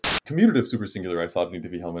commutative supersingular isogeny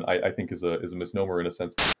Diffie-Hellman, I think is a misnomer in a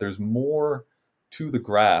sense. There's more to the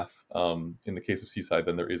graph in the case of CSIDE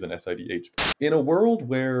than there is in SIDH. In a world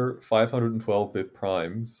where 512-bit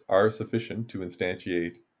primes are sufficient to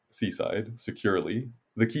instantiate CSIDE securely,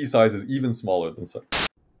 the key size is even smaller than SIKE.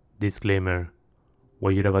 Disclaimer.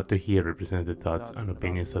 What you're about to hear represents the thoughts and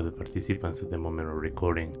opinions of the participants at the moment of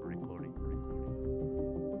recording.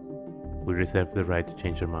 We reserve the right to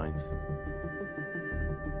change our minds.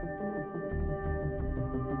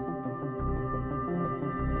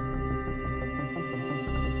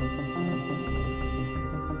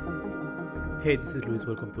 Hey, this is Luis.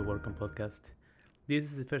 Welcome to Welcome Podcast. This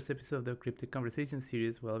is the first episode of the Cryptic conversation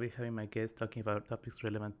series where I'll be having my guests talking about topics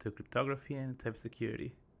relevant to cryptography and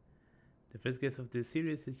cybersecurity. The first guest of this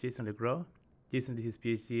series is Jason LeGrow. Jason did his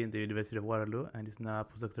PhD in the University of Waterloo and is now a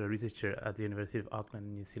postdoctoral researcher at the University of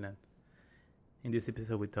Auckland, New Zealand. In this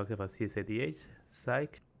episode, we talked about CSIDH,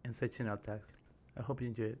 SIKE, and side-channel attacks. I hope you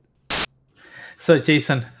enjoy it. So,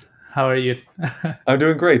 Jason, how are you? I'm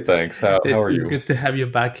doing great, thanks. How are you? It's good to have you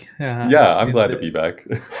back. Yeah, I'm glad to be back.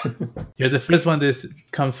 You're the first one that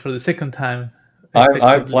comes for the second time.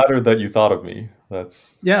 I'm flattered that you thought of me.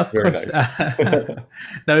 That's very course. Nice.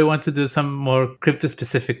 Now we want to do some more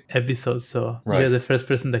crypto-specific episodes, so Right. You're the first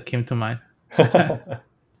person that came to mind.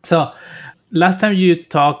 So, last time you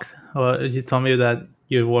talked, or you told me that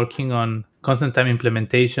you're working on constant time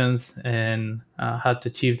implementations and how to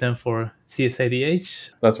achieve them for CSIDH.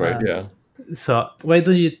 That's right, yeah. So, why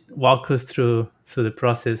don't you walk us through the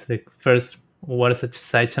process? Like, first, what is a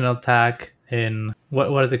side channel attack, and what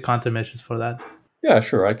are the countermeasures for that? Yeah,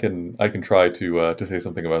 sure. I can try to say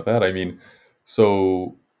something about that. I mean,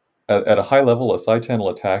 so at a high level, a side channel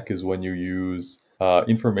attack is when you use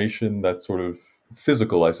information that's sort of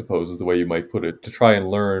physical, I suppose, is the way you might put it, to try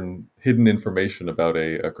and learn hidden information about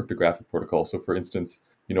a cryptographic protocol. So, for instance,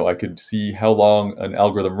 I could see how long an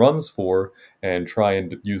algorithm runs for and try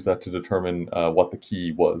and use that to determine what the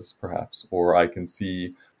key was, perhaps. Or I can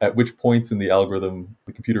see at which points in the algorithm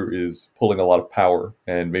the computer is pulling a lot of power,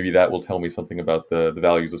 and maybe that will tell me something about the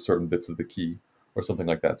values of certain bits of the key, or something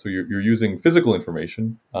like that. So you're using physical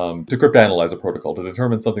information to cryptanalyze a protocol to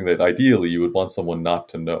determine something that ideally you would want someone not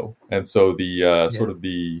to know. And so the sort of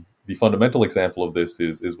the fundamental example of this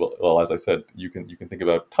is well, as I said, you can think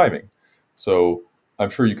about timing. So I'm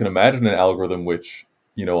sure you can imagine an algorithm which,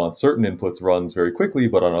 on certain inputs runs very quickly,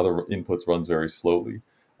 but on other inputs runs very slowly.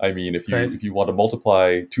 I mean, if you want to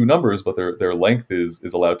multiply two numbers, but their length is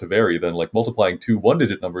allowed to vary, then like multiplying two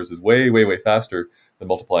one-digit numbers is way, way, way faster than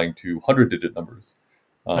multiplying two 100-digit numbers.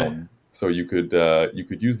 So you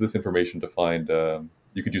could use this information to find.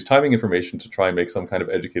 You could use timing information to try and make some kind of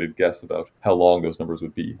educated guess about how long those numbers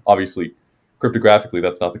would be. Obviously, cryptographically,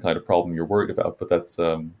 that's not the kind of problem you're worried about, but that's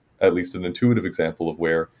at least an intuitive example of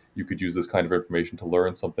where you could use this kind of information to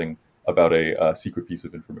learn something about a secret piece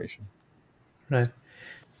of information. Right.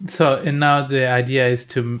 So, and now the idea is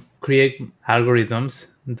to create algorithms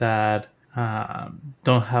that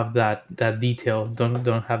don't have that detail,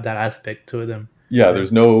 don't have that aspect to them. Yeah,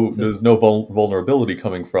 there's no vulnerability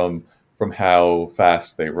coming from how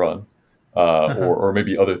fast they run, or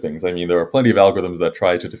maybe other things. I mean, there are plenty of algorithms that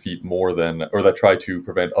try to defeat that try to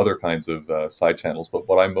prevent other kinds of side channels. But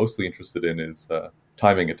what I'm mostly interested in is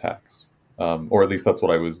timing attacks, or at least that's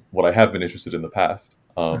what I have been interested in the past.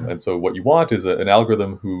 And so what you want is an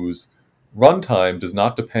algorithm whose runtime does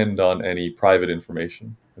not depend on any private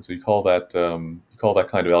information. And so you call that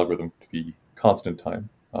kind of algorithm to be constant time.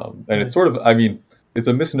 And it's sort of, I mean, it's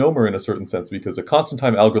a misnomer in a certain sense, because a constant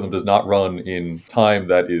time algorithm does not run in time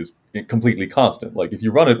that is completely constant. Like if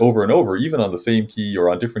you run it over and over, even on the same key or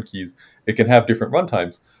on different keys, it can have different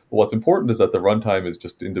runtimes. But what's important is that the runtime is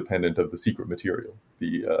just independent of the secret material,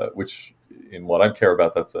 which in what I care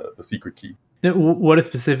about, that's the secret key. What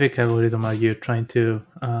specific algorithm are you trying to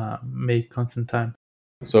make constant time?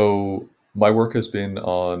 So my work has been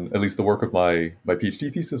on, at least the work of my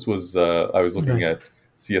PhD thesis was, I was looking at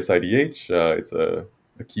CSIDH. It's a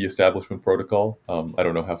key establishment protocol. I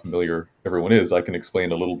don't know how familiar everyone is. I can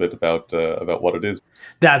explain a little bit about what it is.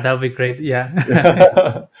 That would be great.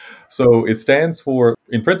 Yeah. So it stands for,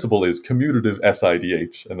 in principle, is commutative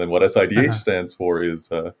SIDH, and then what SIDH stands for is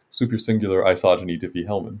supersingular isogeny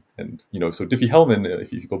Diffie-Hellman. And so Diffie-Hellman,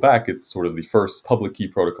 if you go back, it's sort of the first public key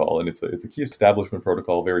protocol, and it's a key establishment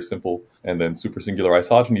protocol, very simple. And then supersingular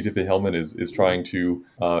isogeny Diffie-Hellman is trying to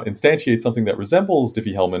instantiate something that resembles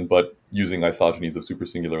Diffie-Hellman, but using isogenies of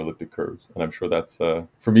supersingular elliptic curves. And I'm sure that's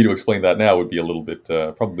for me to explain that now would be a little bit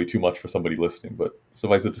probably too much for somebody listening. But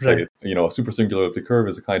suffice it to say, Right. a supersingular elliptic curve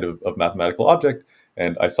is a kind of mathematical object,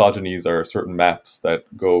 and isogenies are certain maps that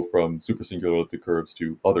go from supersingular elliptic curves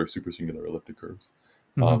to other supersingular elliptic curves.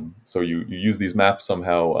 Mm-hmm. So you use these maps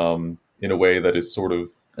somehow in a way that is sort of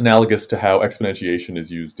analogous to how exponentiation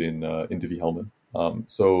is used in Diffie-Hellman.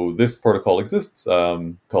 So this protocol exists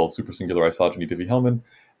called supersingular isogeny Diffie-Hellman,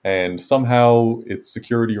 and somehow its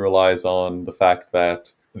security relies on the fact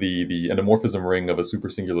that the endomorphism ring of a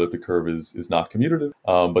supersingular elliptic curve is not commutative.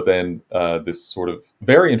 But then this sort of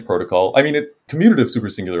variant protocol, commutative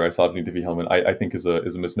supersingular isogeny Diffie-Hellman, I think is a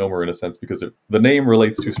misnomer in a sense because the name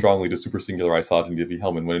relates too strongly to supersingular isogeny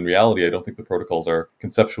Diffie-Hellman, when in reality I don't think the protocols are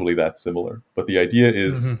conceptually that similar. But the idea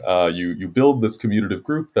is you build this commutative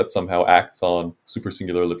group that somehow acts on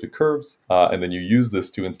supersingular elliptic curves, and then you use this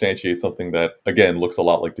to instantiate something that again looks a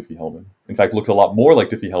lot like Diffie-Hellman. In fact, looks a lot more like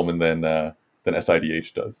Diffie-Hellman than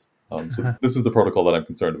SIDH does. So this is the protocol that I'm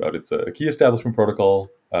concerned about. It's a key establishment protocol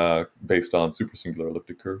based on supersingular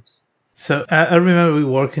elliptic curves. So I remember we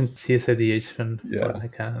work in CSIDH for Yeah.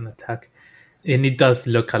 like an attack, and it does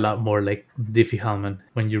look a lot more like Diffie-Hellman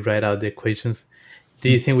when you write out the equations. Do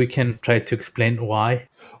you think we can try to explain why?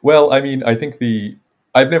 Well, I think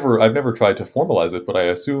I've never tried to formalize it, but I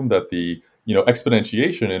assume that the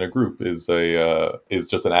exponentiation in a group is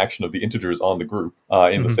just an action of the integers on the group,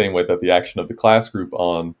 in the same way that the action of the class group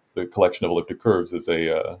on the collection of elliptic curves is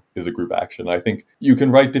a group action. I think you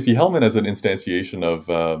can write Diffie-Hellman as an instantiation of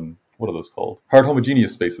what are those called? Hard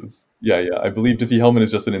homogeneous spaces. Yeah. I believe Diffie-Hellman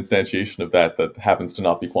is just an instantiation of that happens to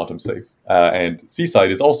not be quantum safe. And CSIDE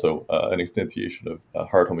is also an instantiation of a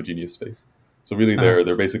hard homogeneous space. So really,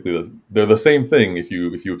 they're basically they're the same thing if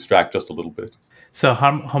you abstract just a little bit. So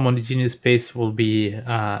homogeneous space will be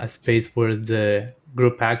a space where the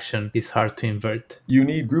group action is hard to invert. You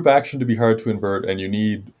need group action to be hard to invert, and you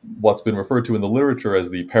need what's been referred to in the literature as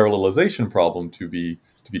the parallelization problem to be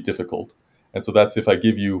difficult. And so that's if I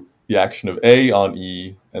give you the action of A on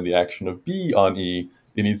E and the action of B on E,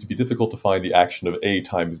 it needs to be difficult to find the action of A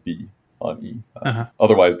times B on E.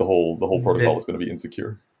 Otherwise, the whole protocol is going to be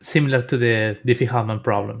insecure. Similar to the Diffie-Hellman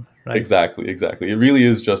problem, right? Exactly. It really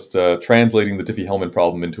is just translating the Diffie-Hellman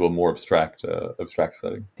problem into a more abstract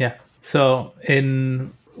setting. Yeah. So,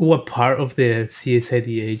 in what part of the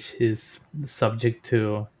CSIDH is subject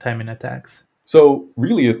to timing attacks? So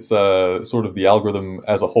really, it's sort of the algorithm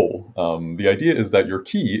as a whole. The idea is that your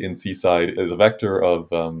key in CSIDE is a vector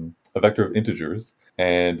of integers,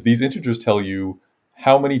 and these integers tell you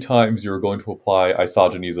how many times you're going to apply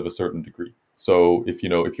isogenies of a certain degree. So if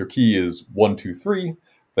your key is 1, 2, 3,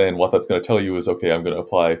 then what that's going to tell you is, okay, I'm going to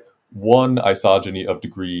apply 1 isogeny of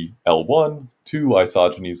degree L1, 2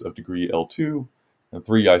 isogenies of degree L2, and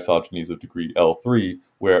 3 isogenies of degree L3,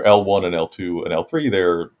 where L1 and L2 and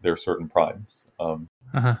L3 they're certain primes.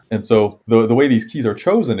 And so the way these keys are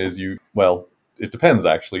chosen is it depends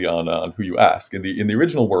actually on who you ask. In the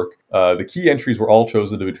original work, the key entries were all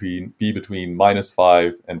chosen to be between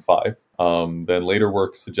 -5 and 5. Then later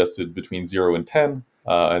work suggested between 0 and 10.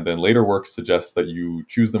 And then later work suggests that you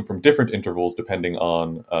choose them from different intervals depending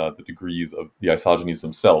on the degrees of the isogenies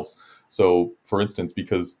themselves. So, for instance,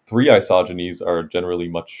 because 3 isogenies are generally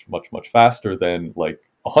much, much, much faster than like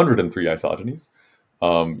 103 isogenies,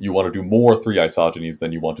 you want to do more 3 isogenies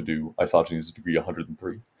than you want to do isogenies of degree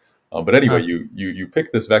 103. But anyway, you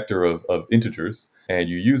pick this vector of integers, and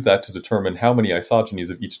you use that to determine how many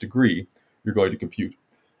isogenies of each degree you're going to compute.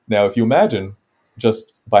 Now, if you imagine,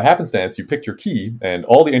 just by happenstance, you picked your key, and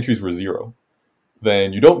all the entries were 0,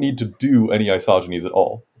 then you don't need to do any isogenies at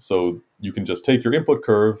all. So you can just take your input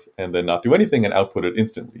curve and then not do anything and output it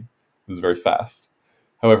instantly. This is very fast.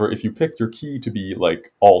 However, if you pick your key to be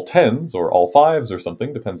like all 10s or all 5s or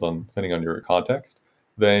something, depending on your context,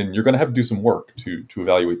 then you're going to have to do some work to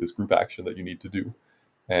evaluate this group action that you need to do,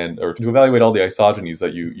 or to evaluate all the isogenies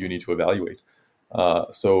that you need to evaluate.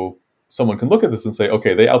 So someone can look at this and say,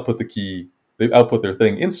 okay, they output their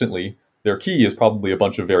thing instantly. Their key is probably a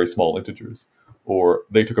bunch of very small integers, or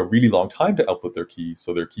they took a really long time to output their key,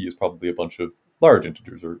 so their key is probably a bunch of large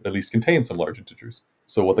integers, or at least contains some large integers.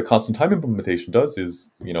 So what the constant time implementation does is,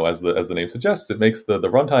 as the name suggests, it makes the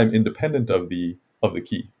runtime independent of the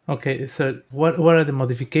key. Okay, so what are the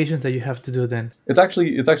modifications that you have to do then? It's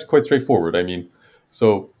actually quite straightforward.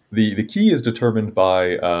 So the key is determined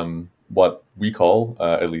by what we call,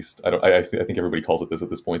 at least I think everybody calls it this at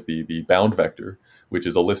this point, the bound vector, which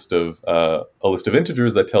is a list of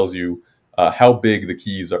integers that tells you how big the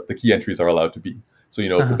key entries are allowed to be. So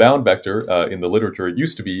the bound vector in the literature, it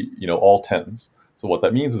used to be all 10s. So what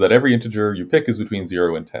that means is that every integer you pick is between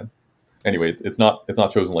 0 and 10. Anyway, it's not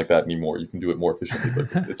chosen like that anymore. You can do it more efficiently,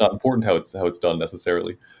 but it's not important how it's done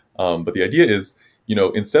necessarily. But the idea is,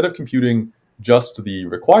 instead of computing just the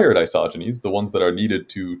required isogenies, the ones that are needed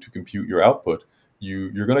to compute your output,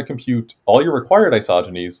 you're going to compute all your required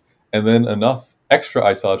isogenies and then enough extra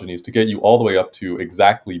isogenies to get you all the way up to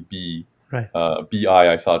exactly Right. bi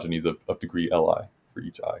isogenies of degree Li for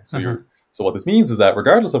each I. Uh-huh. So what this means is that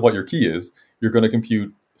regardless of what your key is, you're going to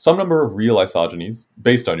compute some number of real isogenies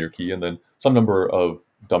based on your key, and then some number of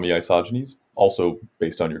dummy isogenies also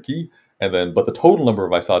based on your key, but the total number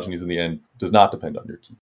of isogenies in the end does not depend on your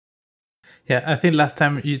key. Yeah, I think last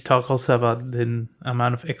time you talked also about the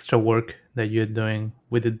amount of extra work that you're doing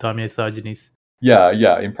with the dummy isogenies.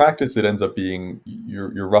 Yeah. In practice, it ends up being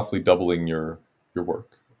you're roughly doubling your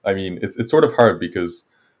work. I mean, it's sort of hard because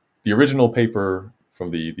the original paper from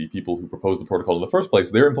the people who proposed the protocol in the first place,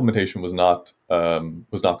 their implementation was not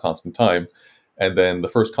constant time, and then the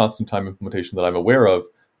first constant time implementation that I'm aware of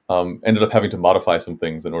ended up having to modify some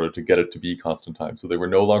things in order to get it to be constant time. So they were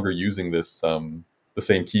no longer using this the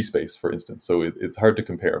same key space, for instance. So it's hard to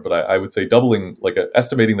compare, but I would say doubling,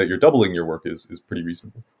 estimating that you're doubling your work is pretty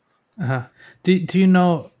reasonable. Uh-huh. Do you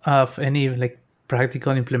know of any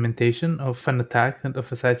practical implementation of an attack,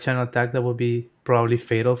 of a side channel attack that will be probably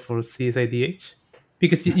fatal for CSIDH?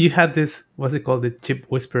 Because you had this, what's it called, the chip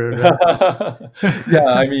whisperer, right?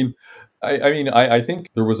 Yeah, I think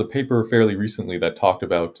there was a paper fairly recently that talked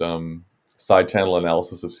about side channel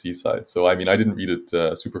analysis of CSIDE. So I didn't read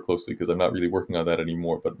it super closely because I'm not really working on that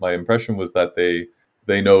anymore. But my impression was that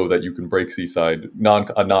they know that you can break CSIDE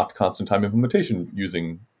a not constant time implementation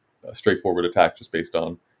using a straightforward attack just based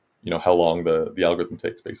on how long the algorithm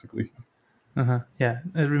takes, basically. Yeah,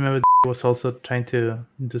 I remember was also trying to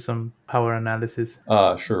do some power analysis.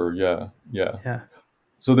 Sure, yeah. Yeah.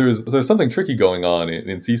 So there's something tricky going on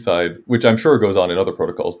in CSIDE, which I'm sure goes on in other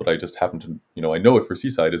protocols, but I just happen to I know it for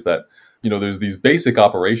CSIDE, is that there's these basic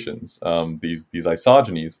operations, these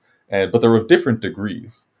isogenies, but they're of different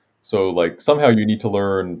degrees. So somehow you need to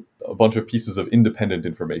learn a bunch of pieces of independent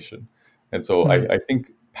information, and so I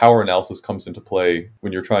think power analysis comes into play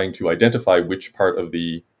when you're trying to identify which part of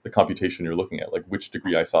the computation you're looking at, like which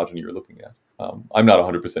degree isogeny you're looking at. I'm not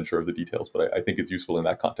 100% sure of the details, but I think it's useful in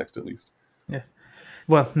that context at least. Yeah.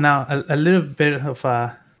 Well, now a little bit of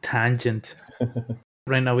a tangent.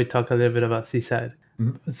 Right now we talk a little bit about CSIDE.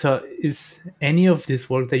 Mm-hmm. So is any of this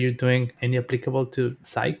work that you're doing any applicable to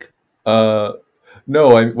SIKE?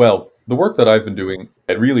 No, well, the work that I've been doing,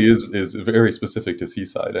 it really is very specific to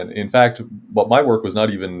CSIDE. And in fact, what my work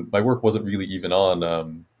wasn't really even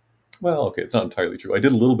on, well, okay, it's not entirely true. I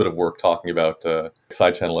did a little bit of work talking about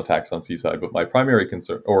side channel attacks on CSIDE, but my primary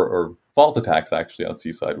concern, or fault attacks actually on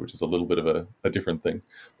CSIDE, which is a little bit of a different thing.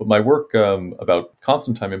 But my work about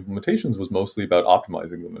constant time implementations was mostly about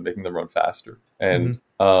optimizing them and making them run faster. And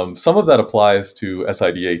some of that applies to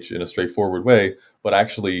SIDH in a straightforward way, but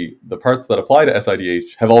actually the parts that apply to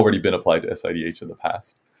SIDH have already been applied to SIDH in the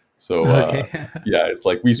past. So yeah, it's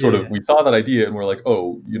like we saw that idea and we're like,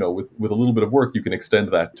 oh, with a little bit of work, you can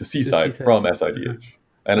extend that to CSIDE from SIDH.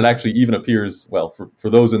 And it actually even appears, well, for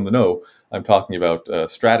those in the know, I'm talking about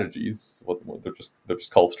strategies. They're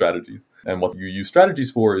just called strategies. And what you use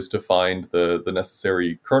strategies for is to find the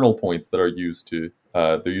necessary kernel points that are used to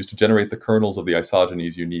generate the kernels of the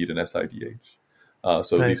isogenies you need in SIDH.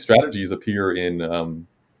 So these strategies appear in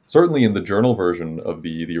certainly in the journal version of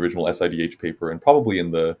the original SIDH paper, and probably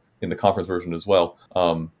in the conference version as well.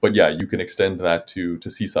 But yeah, you can extend that to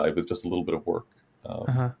CSIDE with just a little bit of work.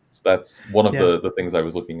 So that's one of the things I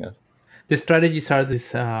was looking at. The strategies are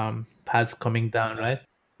these paths coming down, right?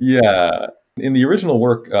 Yeah. In the original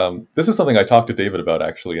work, this is something I talked to David about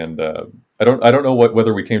actually, and I don't know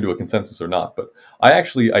whether we came to a consensus or not. But I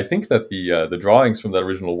think that the drawings from that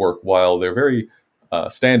original work, while they're very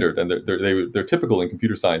standard and they're typical in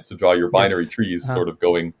computer science to draw your binary trees sort of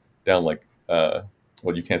going down like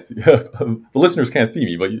well, you can't see the listeners can't see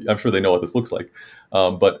me, but I'm sure they know what this looks like.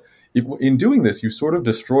 But in doing this, you sort of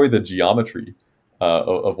destroy the geometry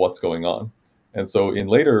of what's going on. And so at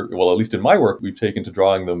least in my work, we've taken to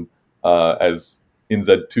drawing them as in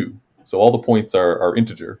Z2. So all the points are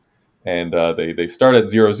integer, and they start at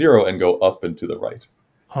 0, 0 and go up and to the right.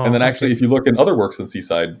 And then actually, if you look in other works in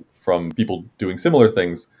CSIDE from people doing similar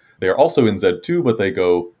things, they are also in Z2, but they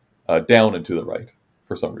go down and to the right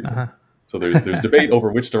for some reason. So there's debate over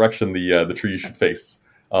which direction the tree should face.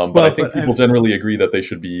 But I think people generally agree that they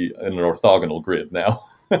should be in an orthogonal grid now.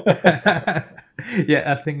 Yeah,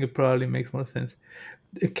 I think it probably makes more sense.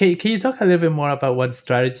 Can you talk a little bit more about what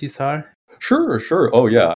strategies are? Sure, sure. Oh,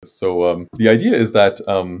 yeah. So the idea is that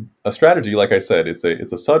a strategy, like I said, it's a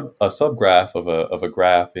subgraph of a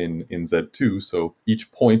graph in Z2. So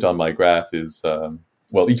each point on my graph is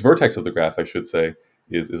well, each vertex of the graph, I should say,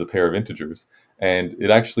 is a pair of integers, and it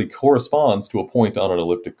actually corresponds to a point on an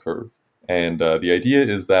elliptic curve. And the idea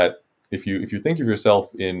is that if you think of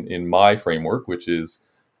yourself in my framework, which is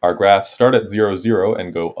our graphs start at 0, 0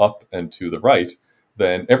 and go up and to the right,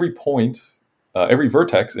 then every point, every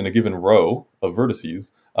vertex in a given row of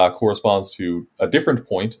vertices corresponds to a different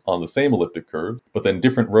point on the same elliptic curve, but then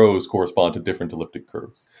different rows correspond to different elliptic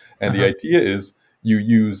curves. And the idea is you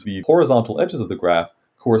use the horizontal edges of the graph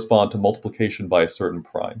correspond to multiplication by a certain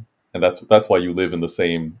prime. And that's why you live in the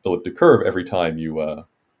same elliptic curve every time you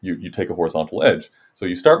take a horizontal edge. So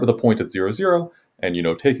you start with a point at 0, 0,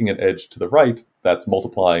 and taking an edge to the right, that's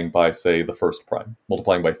multiplying by, say, the first prime,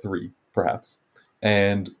 multiplying by 3, perhaps.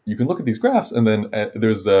 And you can look at these graphs, and then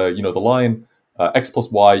there's the line x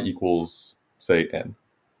plus y equals, say, n.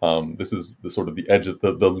 This is the sort of the edge of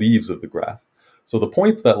the leaves of the graph. So the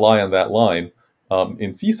points that lie on that line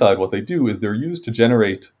in CSIDE, what they do is they're used to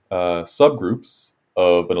generate subgroups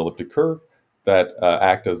of an elliptic curve that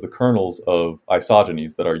act as the kernels of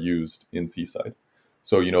isogenies that are used in CSIDE.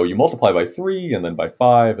 So you multiply by 3, and then by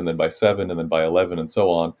 5, and then by 7, and then by 11, and so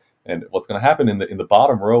on. And what's going to happen in the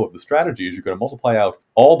bottom row of the strategy is you're going to multiply out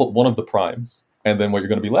all but one of the primes, and then what you're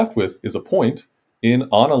going to be left with is a point on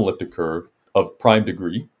an elliptic curve of prime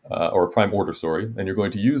degree, or prime order, sorry, and you're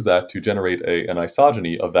going to use that to generate an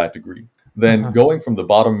isogeny of that degree. Then going from the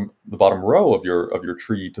bottom row of your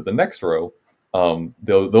tree to the next row,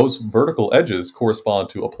 those vertical edges correspond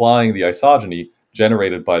to applying the isogeny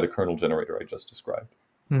generated by the kernel generator I just described.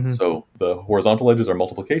 So the horizontal edges are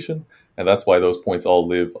multiplication, and that's why those points all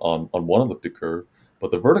live on one elliptic curve.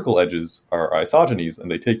 But the vertical edges are isogenies, and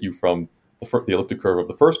they take you from the elliptic curve of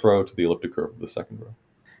the first row to the elliptic curve of the second row.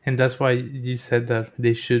 And that's why you said that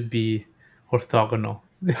they should be orthogonal.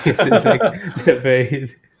 It's like they're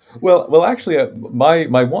very... Well, actually,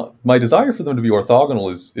 my desire for them to be orthogonal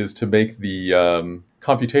is to make the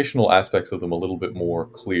computational aspects of them a little bit more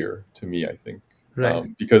clear to me, I think.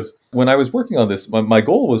 Right. Because when I was working on this, my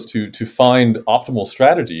goal was to find optimal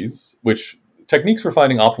strategies, which techniques for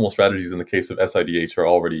finding optimal strategies in the case of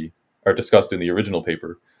SIDH are discussed in the original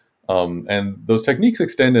paper. And those techniques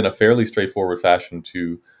extend in a fairly straightforward fashion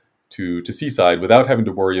to CSIDE without having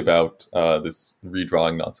to worry about this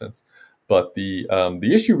redrawing nonsense. But the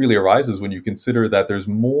issue really arises when you consider that there's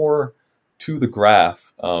more to the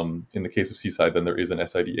graph in the case of CSIDE than there is in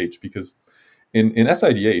SIDH, because in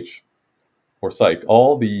SIDH or SIKE,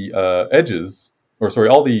 all the edges, all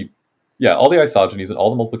the isogenies and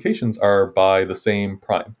all the multiplications are by the same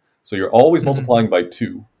prime. So you're always multiplying by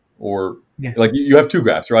 2, or like you have two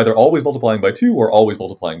graphs. You're either always multiplying by 2 or always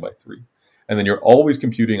multiplying by 3. And then you're always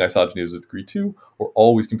computing isogenies of degree 2 or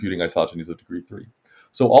always computing isogenies of degree 3.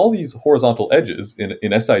 So all these horizontal edges in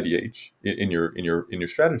SIDH in your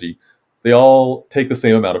strategy, they all take the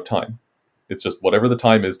same amount of time. It's just whatever the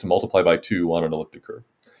time is to multiply by 2 on an elliptic curve.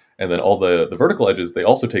 And then all the vertical edges, they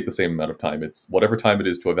also take the same amount of time. It's whatever time it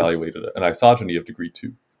is to evaluate an isogeny of degree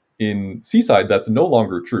 2. In CSIDE, that's no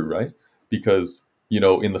longer true, right? Because,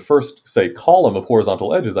 in the first, say, column of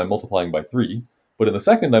horizontal edges, I'm multiplying by 3. But in the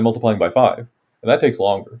second, I'm multiplying by 5. And that takes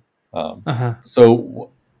longer.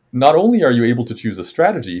 So not only are you able to choose a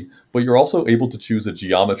strategy, but you're also able to choose a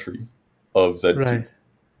geometry of Z2. Right.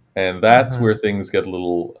 And that's where things get a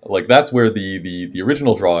little, that's where the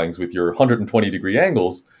original drawings with your 120 degree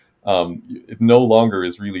angles, it no longer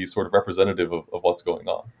is really sort of representative of what's going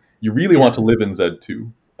on. You really want to live in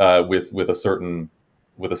Z2 with a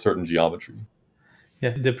certain geometry.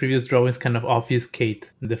 Yeah, the previous drawings kind of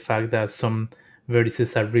obfuscate the fact that some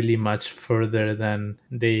vertices are really much further than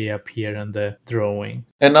they appear in the drawing.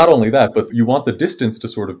 And not only that, but you want the distance to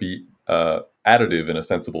sort of be additive in a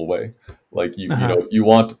sensible way. Like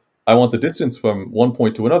I want the distance from one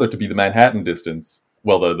point to another to be the Manhattan distance.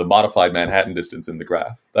 Well, the modified Manhattan distance in the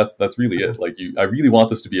graph. That's really it. Like I really want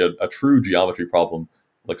this to be a true geometry problem,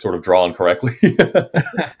 like sort of drawn correctly. But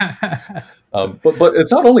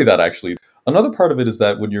it's not only that, actually. Another part of it is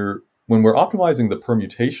that when we're optimizing the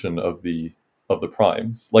permutation of the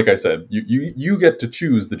primes, like I said, you get to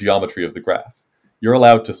choose the geometry of the graph. You're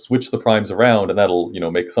allowed to switch the primes around, and that'll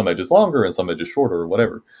make some edges longer and some edges shorter or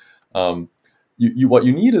whatever. What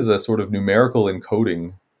you need is a sort of numerical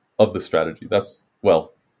encoding of the strategy.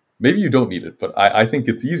 Maybe you don't need it, but I think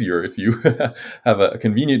it's easier if you have a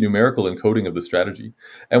convenient numerical encoding of the strategy.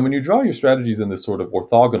 And when you draw your strategies in this sort of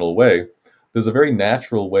orthogonal way, there's a very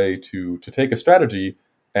natural way to take a strategy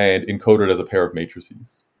and encode it as a pair of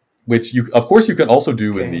matrices, which of course you can also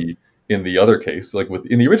do in in the other case. Like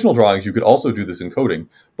in the original drawings, you could also do this encoding,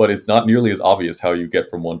 but it's not nearly as obvious how you get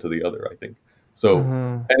from one to the other, I think. So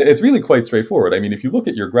Uh-huh. and it's really quite straightforward. I mean, if you look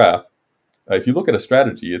at your graph, if you look at a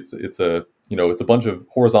strategy, it's a bunch of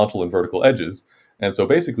horizontal and vertical edges. And so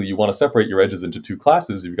basically you want to separate your edges into two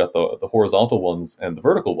classes. You've got the horizontal ones and the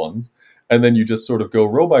vertical ones. And then you just sort of go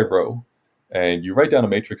row by row and you write down a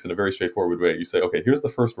matrix in a very straightforward way. You say, okay, here's the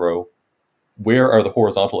first row. Where are the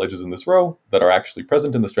horizontal edges in this row that are actually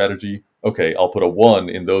present in the strategy? Okay, I'll put a 1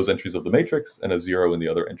 in those entries of the matrix and a 0 in the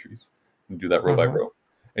other entries. And do that row by Uh-huh. row.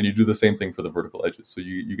 And you do the same thing for the vertical edges. So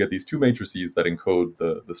you get these two matrices that encode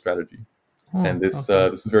the strategy. Oh, And this okay.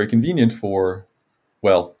 this is very convenient for,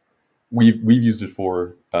 well, we've used it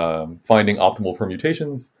for finding optimal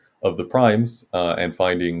permutations of the primes and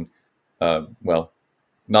finding, well,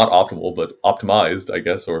 not optimal, but optimized, I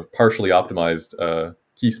guess, or partially optimized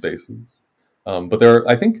key spaces. But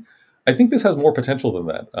I think this has more potential than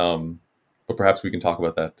that. But perhaps we can talk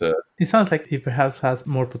about that. It sounds like it perhaps has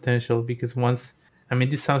more potential because once, I mean,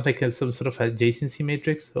 this sounds like some sort of adjacency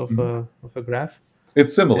matrix of a graph,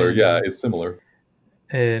 It's similar, yeah, and it's similar.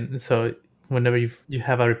 so whenever you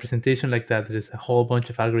have a representation like that, there's a whole bunch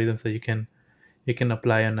of algorithms that you can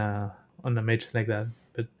apply on a matrix like that.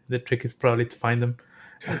 But the trick is probably to find them.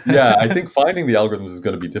 Yeah, I think finding the algorithms is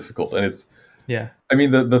going to be difficult, and it's. Yeah. I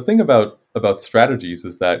mean, the thing about strategies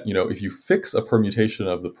is that, if you fix a permutation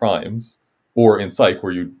of the primes, or in SIKE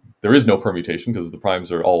where there is no permutation because the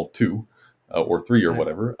primes are all 2 or 3 or Right.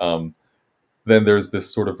 whatever, then there's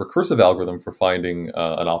this sort of recursive algorithm for finding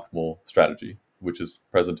an optimal strategy, which is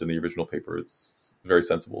present in the original paper. It's very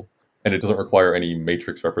sensible, and it doesn't require any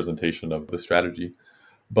matrix representation of the strategy.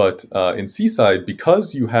 But in CSIDH,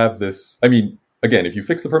 because you have this, I mean, again, if you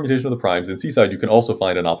fix the permutation of the primes, in CSIDH, you can also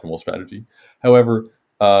find an optimal strategy. However,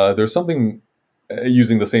 there's something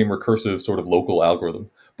using the same recursive sort of local algorithm.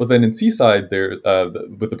 But then in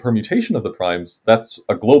CSIDH, with the permutation of the primes, that's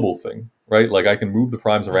a global thing, right? Like I can move the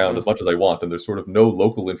primes around Uh-huh. as much as I want, and there's sort of no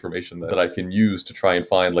local information that I can use to try and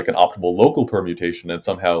find like an optimal local permutation and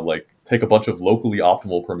somehow like take a bunch of locally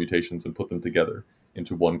optimal permutations and put them together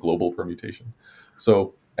into one global permutation.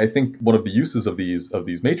 So I think one of the uses of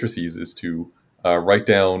these matrices is to write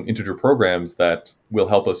down integer programs that will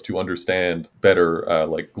help us to understand better,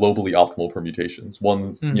 like globally optimal permutations.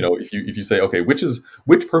 Ones, Mm. if you say, okay,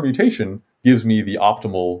 which permutation gives me the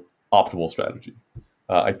optimal strategy?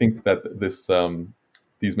 I think that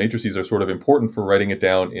these matrices are sort of important for writing it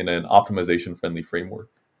down in an optimization friendly framework,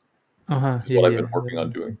 Uh-huh. which is Yeah, what I've been yeah. working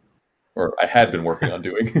on doing, or I had been working on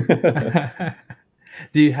doing.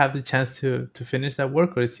 Do you have the chance to finish that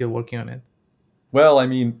work, or is still working on it? Well, I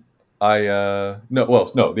mean, no.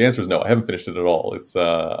 Well, no. The answer is no. I haven't finished it at all. It's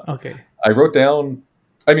Okay. I wrote down.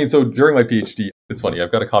 I mean, so during my PhD, it's funny.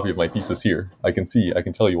 I've got a copy of my thesis here. I can see. I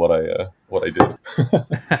can tell you what I did.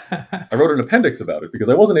 I wrote an appendix about it because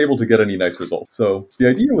I wasn't able to get any nice results. So the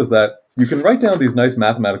idea was that you can write down these nice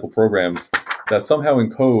mathematical programs that somehow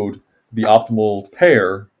encode the optimal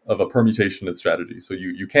pair of a permutation and strategy. So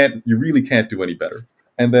you really can't do any better.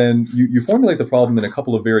 And then you formulate the problem in a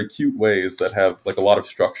couple of very cute ways that have like a lot of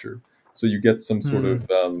structure. So you get some sort Hmm.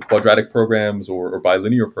 of quadratic bilinear or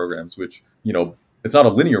bilinear programs, which, it's not a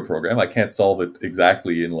linear program. I can't solve it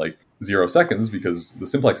exactly in like 0 seconds because the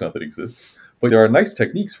simplex method exists. But there are nice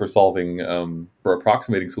techniques for solving, for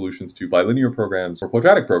approximating solutions to bilinear programs or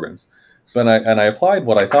quadratic programs. So I applied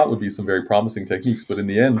what I thought would be some very promising techniques, but in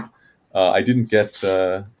the end, I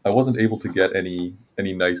wasn't able to get any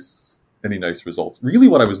nice results. Really,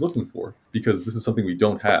 what I was looking for, because this is something we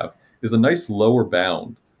don't have, is a nice lower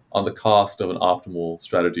bound on the cost of an optimal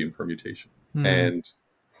strategy and permutation. Hmm. And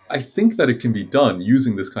I think that it can be done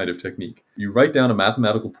using this kind of technique. You write down a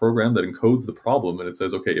mathematical program that encodes the problem and it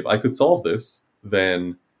says, okay, if I could solve this,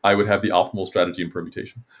 then I would have the optimal strategy and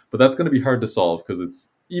permutation. But that's going to be hard to solve because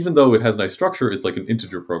even though it has nice structure, it's like an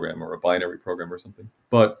integer program or a binary program or something.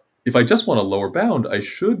 But if I just want a lower bound, I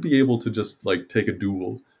should be able to just like take a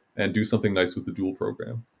dual and do something nice with the dual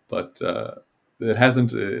program. But it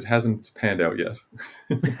hasn't panned out yet.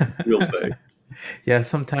 We'll say. Yeah,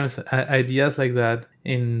 sometimes ideas like that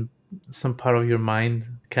in some part of your mind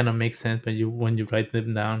kind of make sense, but you when you write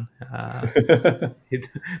them down, it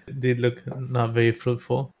they look not very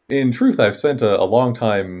fruitful. In truth, I've spent a long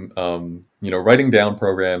time, writing down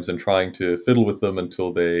programs and trying to fiddle with them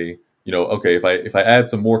until they, okay, if I add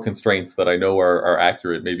some more constraints that I know are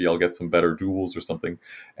accurate, maybe I'll get some better duals or something.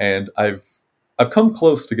 And I've come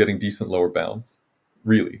close to getting decent lower bounds,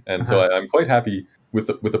 really. And so Uh-huh. I'm quite happy with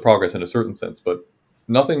the progress in a certain sense, but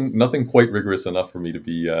nothing quite rigorous enough for me to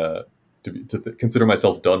be consider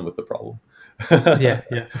myself done with the problem. Yeah,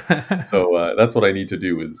 yeah. So that's what I need to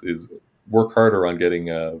do is work harder on getting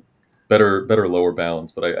better lower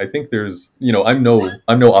bounds. But I think there's, I'm no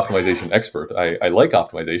optimization expert. I like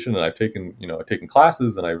optimization, and I've taken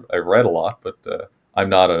classes, and I've read a lot, but I'm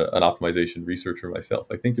not an optimization researcher myself.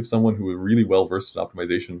 I think if someone who is really well versed in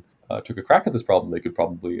optimization took a crack at this problem, they could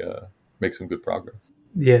probably make some good progress.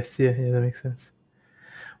 Yes, yeah, yeah, that makes sense.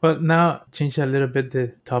 Well, now change a little bit the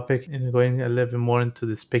topic and going a little bit more into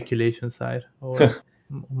the speculation side or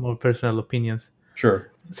more personal opinions. Sure.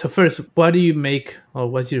 So first, what do you make, or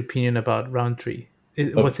what's your opinion about round three?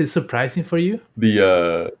 Of Was it surprising for you?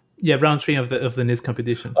 the Yeah, round three of the NIST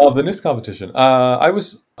competition. Of the NIST competition, I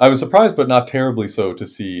was surprised, but not terribly so, to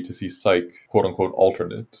see SIKE quote unquote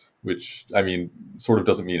alternate, which I mean sort of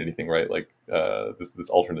doesn't mean anything, right? Like this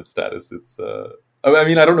alternate status. I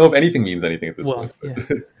mean, I don't know if anything means anything at this Well, point. yeah,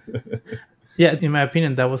 But yeah. In my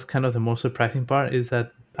opinion, that was kind of the most surprising part. Is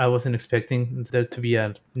that I wasn't expecting there to be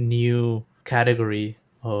a new category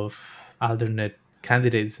of alternate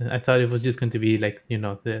candidates. I thought it was just going to be like the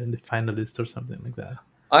finalist or something like that.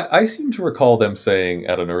 I seem to recall them saying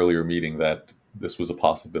at an earlier meeting that this was a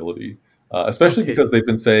possibility, especially Okay. because they've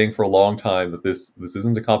been saying for a long time that this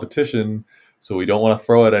isn't a competition, so we don't want to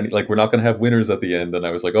throw out any, like, we're not going to have winners at the end. And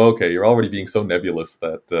I was like, oh, okay, you're already being so nebulous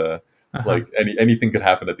that Uh-huh. like anything could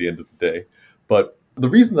happen at the end of the day. But the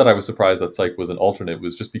reason that I was surprised that Psych was an alternate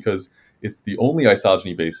was just because it's the only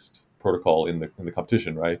isogeny based protocol in the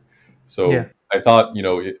competition, right? Yeah. So I thought,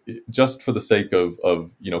 just for the sake of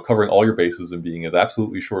covering all your bases and being as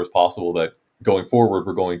absolutely sure as possible that going forward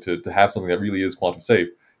we're going to have something that really is quantum safe,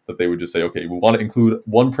 that they would just say, okay, we want to include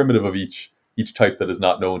one primitive of each type that is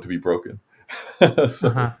not known to be broken. So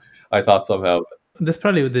Uh-huh. I thought somehow That's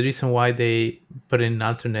probably the reason why they put in an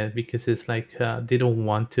alternate, because it's like they don't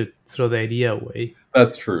want to throw the idea away.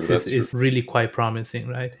 that's true. It's, That's true. it's really quite promising,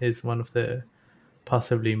 right? It's one of the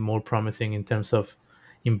possibly more promising in terms of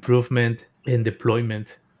improvement in deployment,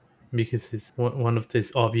 because it's one of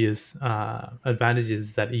these obvious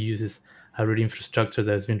advantages that it uses a real infrastructure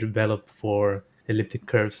that has been developed for elliptic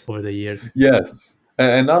curves over the years. Yes.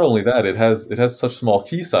 And not only that, it has such small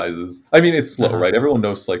key sizes. I mean, it's slow, Uh-huh. right? Everyone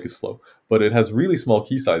knows Slike is slow, but it has really small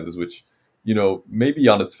key sizes, which, maybe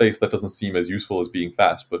on its face that doesn't seem as useful as being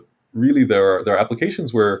fast, but really there are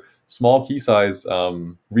applications where small key size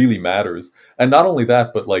really matters. And not only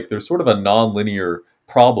that, but like there's sort of a non-linear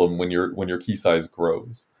problem when your key size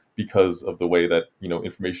grows because of the way that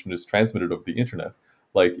information is transmitted over the internet.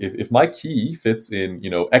 Like if my key fits in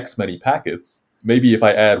X many packets, maybe if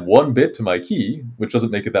I add one bit to my key, which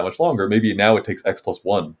doesn't make it that much longer, maybe now it takes X plus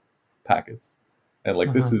one packets. And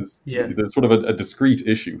like this Uh-huh. is Yeah. there's sort of a discrete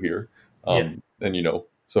issue here. Yeah. And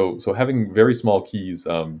so having very small keys,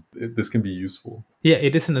 this can be useful. Yeah,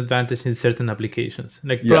 it is an advantage in certain applications.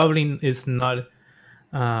 Like Yeah. probably it's not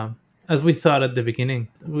um, as we thought at the beginning.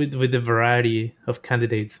 With the variety of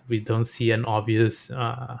candidates, we don't see an obvious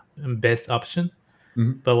best option.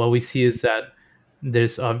 Mhm. But what we see is that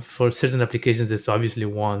there's for certain applications, there's obviously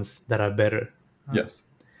ones that are better. Uh, Yes.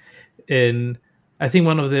 and I think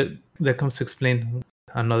one of the that comes to explain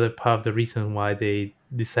another part of the reason why they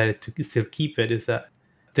decided to still keep it is that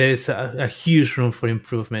there's a huge room for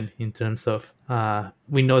improvement in terms of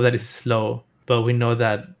we know that it's slow, but we know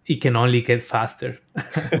that it can only get faster.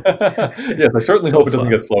 Yes, I certainly So hope it doesn't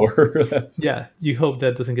far, get slower. That's yeah, you hope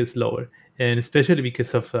that doesn't get slower, and especially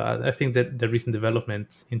because of I think that the recent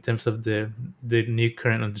developments in terms of the new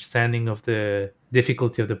current understanding of the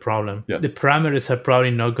difficulty of the problem. The yes. parameters are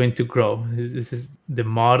probably not going to grow. This is the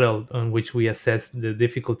model on which we assess the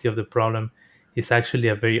difficulty of the problem is actually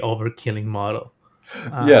a very overkilling model.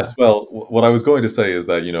 Uh, Yes, well, what I was going to say is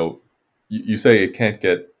that you say it can't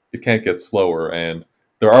get slower, and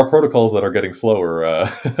there are protocols that are getting slower.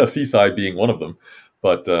 CSIDH being one of them,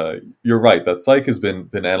 but you're right that Psych has been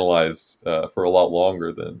analyzed for a lot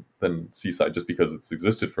longer than CSIDH, just because it's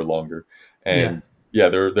existed for longer. yeah, And yeah,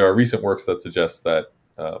 there are recent works that suggest that.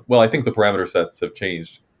 Well, I think the parameter sets have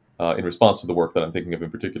changed in response to the work that I'm thinking of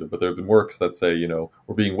in particular. But there have been works that say,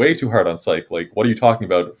 we're being way too hard on Psych. Like, what are you talking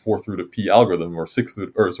about? Fourth root of P algorithm or sixth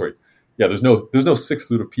root, or sorry, yeah, there's no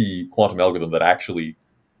sixth root of P quantum algorithm that actually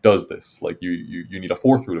does this. Like, you need a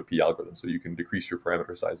fourth root of P algorithm so you can decrease your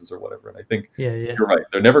parameter sizes or whatever. And I think yeah, yeah, you're right.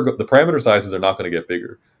 The parameter sizes are not going to get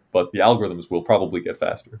bigger, but the algorithms will probably get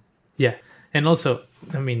faster. yeah. And also,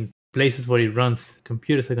 I mean, places where it runs,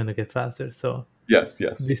 computers are going to get faster. So Yes,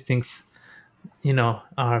 yes. these things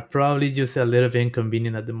are probably just a little bit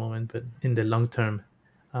inconvenient at the moment, but in the long term,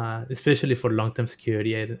 especially for long term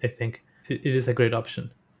security, I think it is a great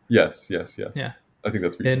option. Yes, yes, Yeah, yes. I think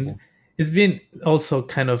that's and reasonable. It's been also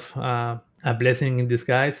kind of a blessing in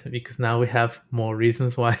disguise because now we have more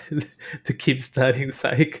reasons why to keep studying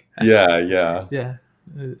psych. Yeah, yeah, Yeah,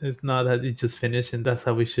 it's not that it just finished and that's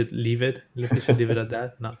how we should leave it. If we should leave it at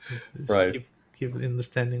that, no, we should right. keep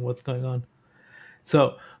understanding what's going on.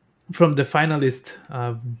 So, from the finalist,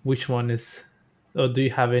 which one is, or do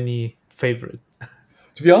you have any favorite?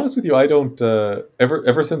 To be honest with you, I don't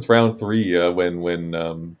ever since round three,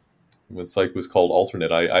 when Psych was called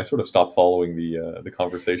alternate, I sort of stopped following the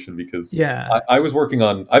conversation because Yeah. I've been working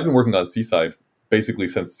on Seaside basically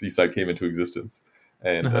since Seaside came into existence,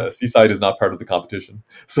 and Uh-huh. Seaside is not part of the competition,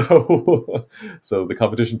 so so the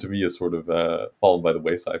competition to me is sort of fallen by the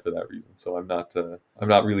wayside for that reason. So I'm not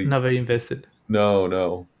really. Not very invested. No,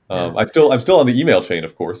 no. Yeah. I'm still on the email chain,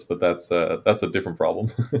 of course, but that's a different problem.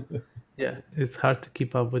 Yeah. It's hard to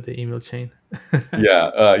keep up with the email chain.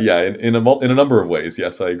 Yeah, yeah. In a number of ways,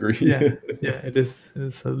 yes, I agree. Yeah. Yeah. It is.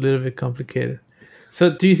 It's a little bit complicated. So,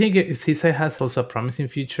 do you think CSI has also a promising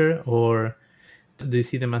future, or do you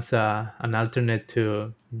see them as an alternate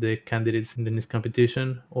to the candidates in this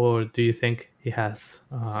competition, or do you think it has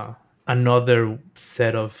another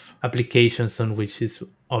set of applications on which is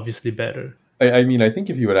obviously better? I mean, I think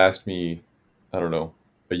if you had asked me, I don't know,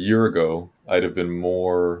 a year ago, I'd have been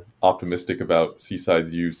more optimistic about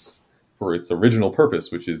Seaside's use for its original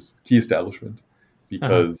purpose, which is key establishment, Uh-huh.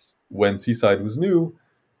 because when Seaside was new,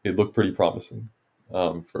 it looked pretty promising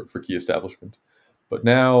for key establishment. But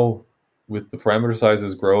now, with the parameter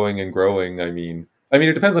sizes growing and growing,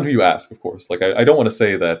 it depends on who you ask, of course. Like, I don't want to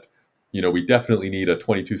say that, we definitely need a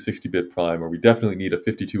 2260-bit prime or we definitely need a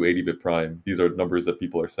 5280-bit prime. These are numbers that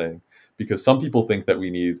people are saying because some people think that we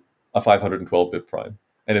need a 512-bit prime.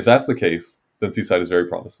 And if that's the case, then Seaside is very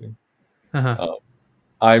promising. Uh-huh. Um,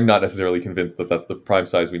 I'm not necessarily convinced that that's the prime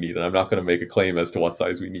size we need, and I'm not going to make a claim as to what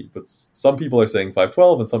size we need. But some people are saying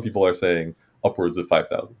 512, and some people are saying upwards of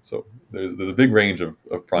 5,000. So there's a big range of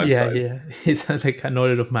prime Yeah, size. yeah. It's like an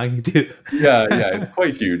order of magnitude. Yeah, yeah, it's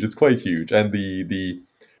quite huge. It's quite huge, and the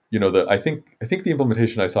I think the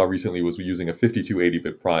implementation I saw recently was using a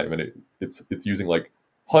 5280-bit prime, and it's using like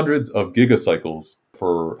hundreds of gigacycles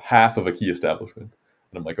for half of a key establishment.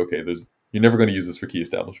 And I'm like, okay, you're never going to use this for key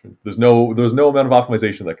establishment. There's no amount of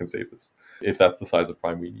optimization that can save this if that's the size of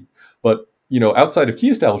prime we need. But outside of key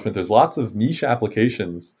establishment, there's lots of niche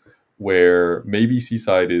applications where maybe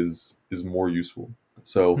Seaside is more useful.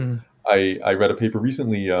 So Mm, I read a paper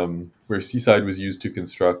recently where Seaside was used to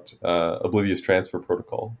construct Oblivious Transfer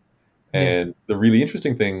Protocol. yeah. And the really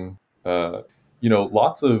interesting thing,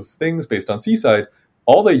 lots of things based on Seaside,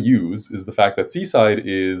 all they use is the fact that Seaside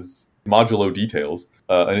is modulo details,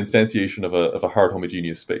 an instantiation of a hard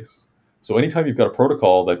homogeneous space. So anytime you've got a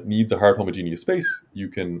protocol that needs a hard homogeneous space, you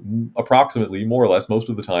can approximately, more or less, most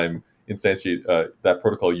of the time, instantiate that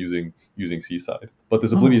protocol using Seaside. But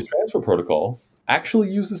this Oblivious Oh, Transfer Protocol actually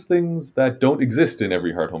uses things that don't exist in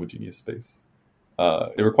every hard homogeneous space.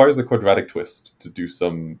 It requires the quadratic twist to do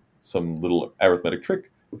some little arithmetic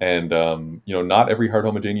trick, and not every hard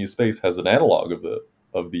homogeneous space has an analog of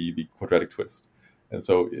the quadratic twist,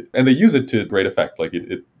 and they use it to great effect. Like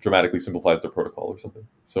it dramatically simplifies their protocol or something.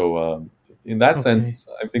 So in that okay. sense,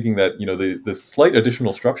 I'm thinking that the slight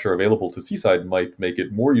additional structure available to Seaside might make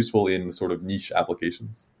it more useful in sort of niche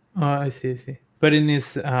applications. Oh, I see, I see. But in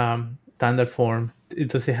its standard form,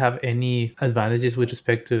 does it have any advantages with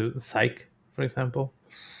respect to psych, for example?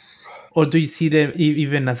 Or do you see them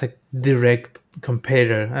even as a direct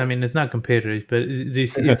competitor? I mean, it's not competitors, but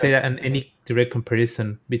is there any direct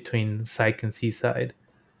comparison between psych and seaside?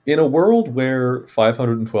 In a world where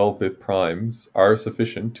 512-bit primes are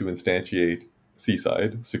sufficient to instantiate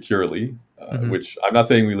Seaside securely, Mm-hmm. which I'm not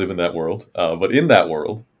saying we live in that world, but in that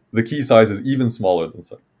world, the key size is even smaller than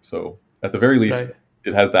Psych. So at the very least, Right.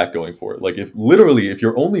 it has that going for it. Like if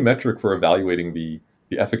your only metric for evaluating the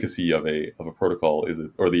efficacy of a protocol is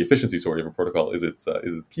it, or the efficiency, sorry, of a protocol is its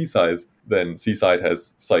key size, then Seaside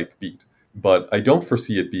has Psych beat. But I don't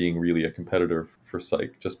foresee it being really a competitor for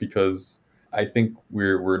Psych, just because I think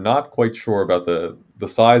we're not quite sure about the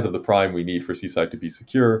size of the prime we need for Seaside to be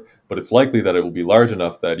secure, but it's likely that it will be large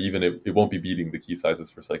enough that even it won't be beating the key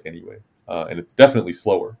sizes for Psych anyway, and it's definitely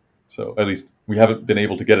slower. So at least we haven't been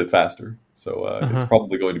able to get it faster, so it's Uh-huh.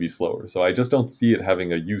 probably going to be slower. So I just don't see it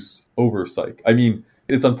having a use over Psych. I mean,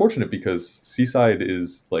 it's unfortunate because Seaside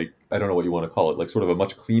is, like, I don't know what you want to call it, like sort of a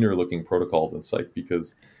much cleaner looking protocol than Psych,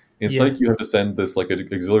 because in Yeah. Psych you have to send this like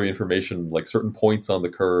auxiliary information, like certain points on the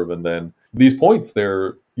curve, and then these points,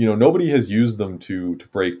 nobody has used them to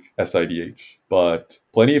break SIDH, but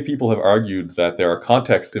plenty of people have argued that there are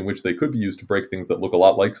contexts in which they could be used to break things that look a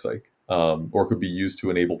lot like Psych, or could be used to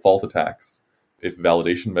enable fault attacks. if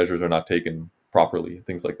validation measures are not taken properly,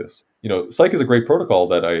 things like this. SIKE is a great protocol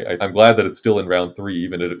that I'm glad that it's still in round 3,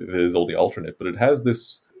 even if it is only alternate, but it has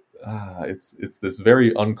this, it's this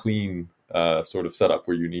very unclean sort of setup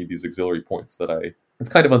where you need these auxiliary points it's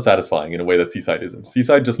kind of unsatisfying in a way that CSIDH isn't.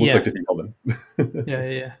 CSIDH just looks like Diffie-Hellman.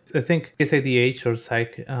 Yeah. I think SIDH or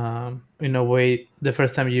SIKE, in a way, the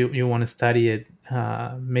first time you want to study it,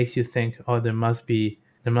 makes you think, oh, there must be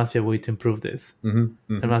a way to improve this. There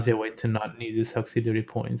must be a way to not need these auxiliary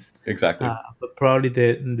points. Exactly. But probably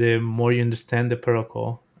the more you understand the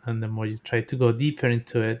protocol and the more you try to go deeper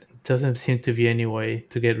into it, doesn't seem to be any way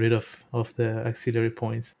to get rid of the auxiliary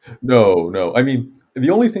points. No. I mean, the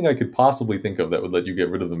only thing I could possibly think of that would let you get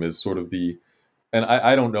rid of them is sort of and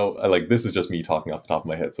I don't know, like, this is just me talking off the top of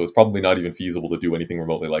my head, so it's probably not even feasible to do anything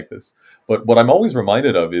remotely like this. But what I'm always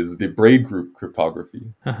reminded of is the braid group cryptography,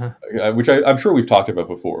 which I'm sure we've talked about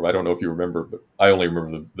before. I don't know if you remember, but I only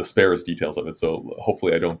remember the sparest details of it, so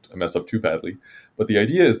hopefully I don't mess up too badly. But the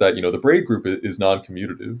idea is that, the braid group is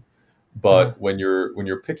non-commutative, but when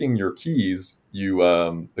you're picking your keys,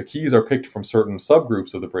 the keys are picked from certain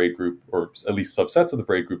subgroups of the braid group, or at least subsets of the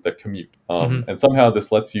braid group that commute. And somehow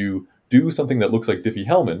this lets you do something that looks like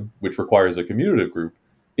Diffie-Hellman, which requires a commutative group,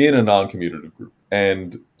 in a non-commutative group.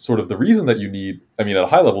 And sort of the reason that you need, at a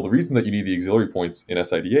high level, the reason that you need the auxiliary points in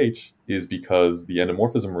SIDH is because the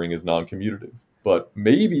endomorphism ring is non-commutative. But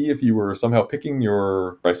maybe if you were somehow picking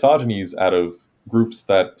your isogenies out of groups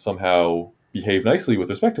that somehow behave nicely with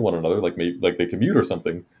respect to one another, like they commute or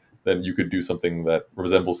something, then you could do something that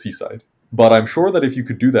resembles C-side. But I'm sure that if you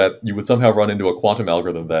could do that, you would somehow run into a quantum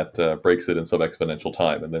algorithm that breaks it in sub-exponential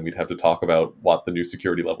time, and then we'd have to talk about what the new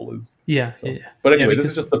security level is. But anyway, this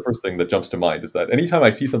is just the first thing that jumps to mind, is that anytime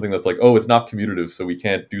I see something that's like, oh, it's not commutative, so we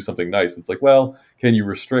can't do something nice, it's like, well, can you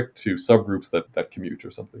restrict to subgroups that commute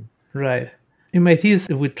or something? Right. In my thesis,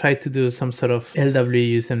 we tried to do some sort of LW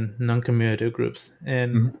using non-commutative groups.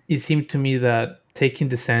 And it seemed to me that taking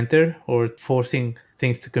the center or forcing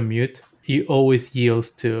things to commute, it always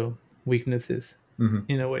yields to weaknesses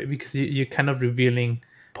in a way, because you're kind of revealing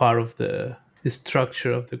part of the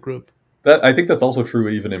structure of the group. I think that's also true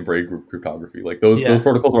even in braid group cryptography. Like those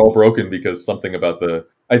protocols are all broken because something about the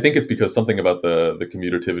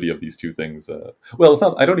commutativity of these two things. Well, it's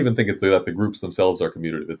not. I don't even think it's that the groups themselves are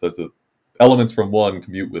commutative. It's that elements from one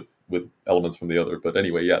commute with elements from the other. But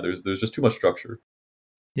anyway, there's just too much structure.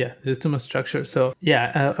 Yeah, there's too much structure. So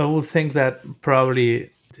I would think that probably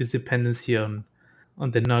this dependency on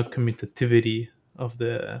the non-commutativity of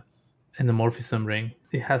the endomorphism ring,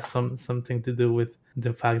 it has something to do with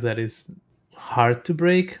the fact that it's hard to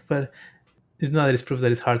break, but it's not that it's proof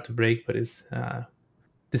that it's hard to break, but it's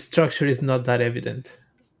the structure is not that evident,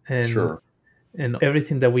 and and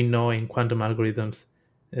everything that we know in quantum algorithms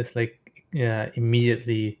is like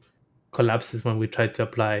immediately collapses when we try to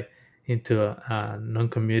apply into a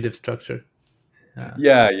non-commutative structure.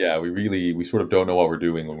 We sort of don't know what we're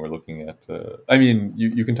doing when we're looking at.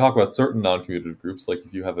 You can talk about certain non-commutative groups, like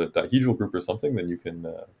if you have a dihedral group or something, then you can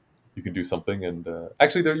do something. And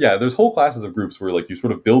actually, there's whole classes of groups where like you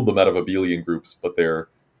sort of build them out of abelian groups, but they're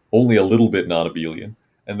only a little bit non-abelian,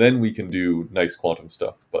 and then we can do nice quantum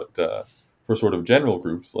stuff. But for sort of general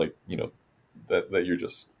groups, like that you're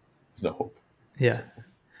just, there's no hope. Yeah. So.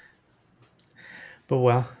 But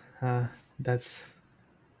well, that's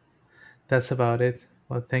about it.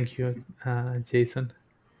 Well, thank you, Jason,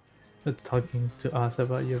 for talking to us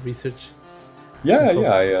about your research. I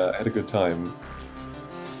had a good time.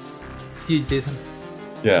 See you, Jason.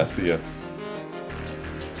 Yeah, see ya.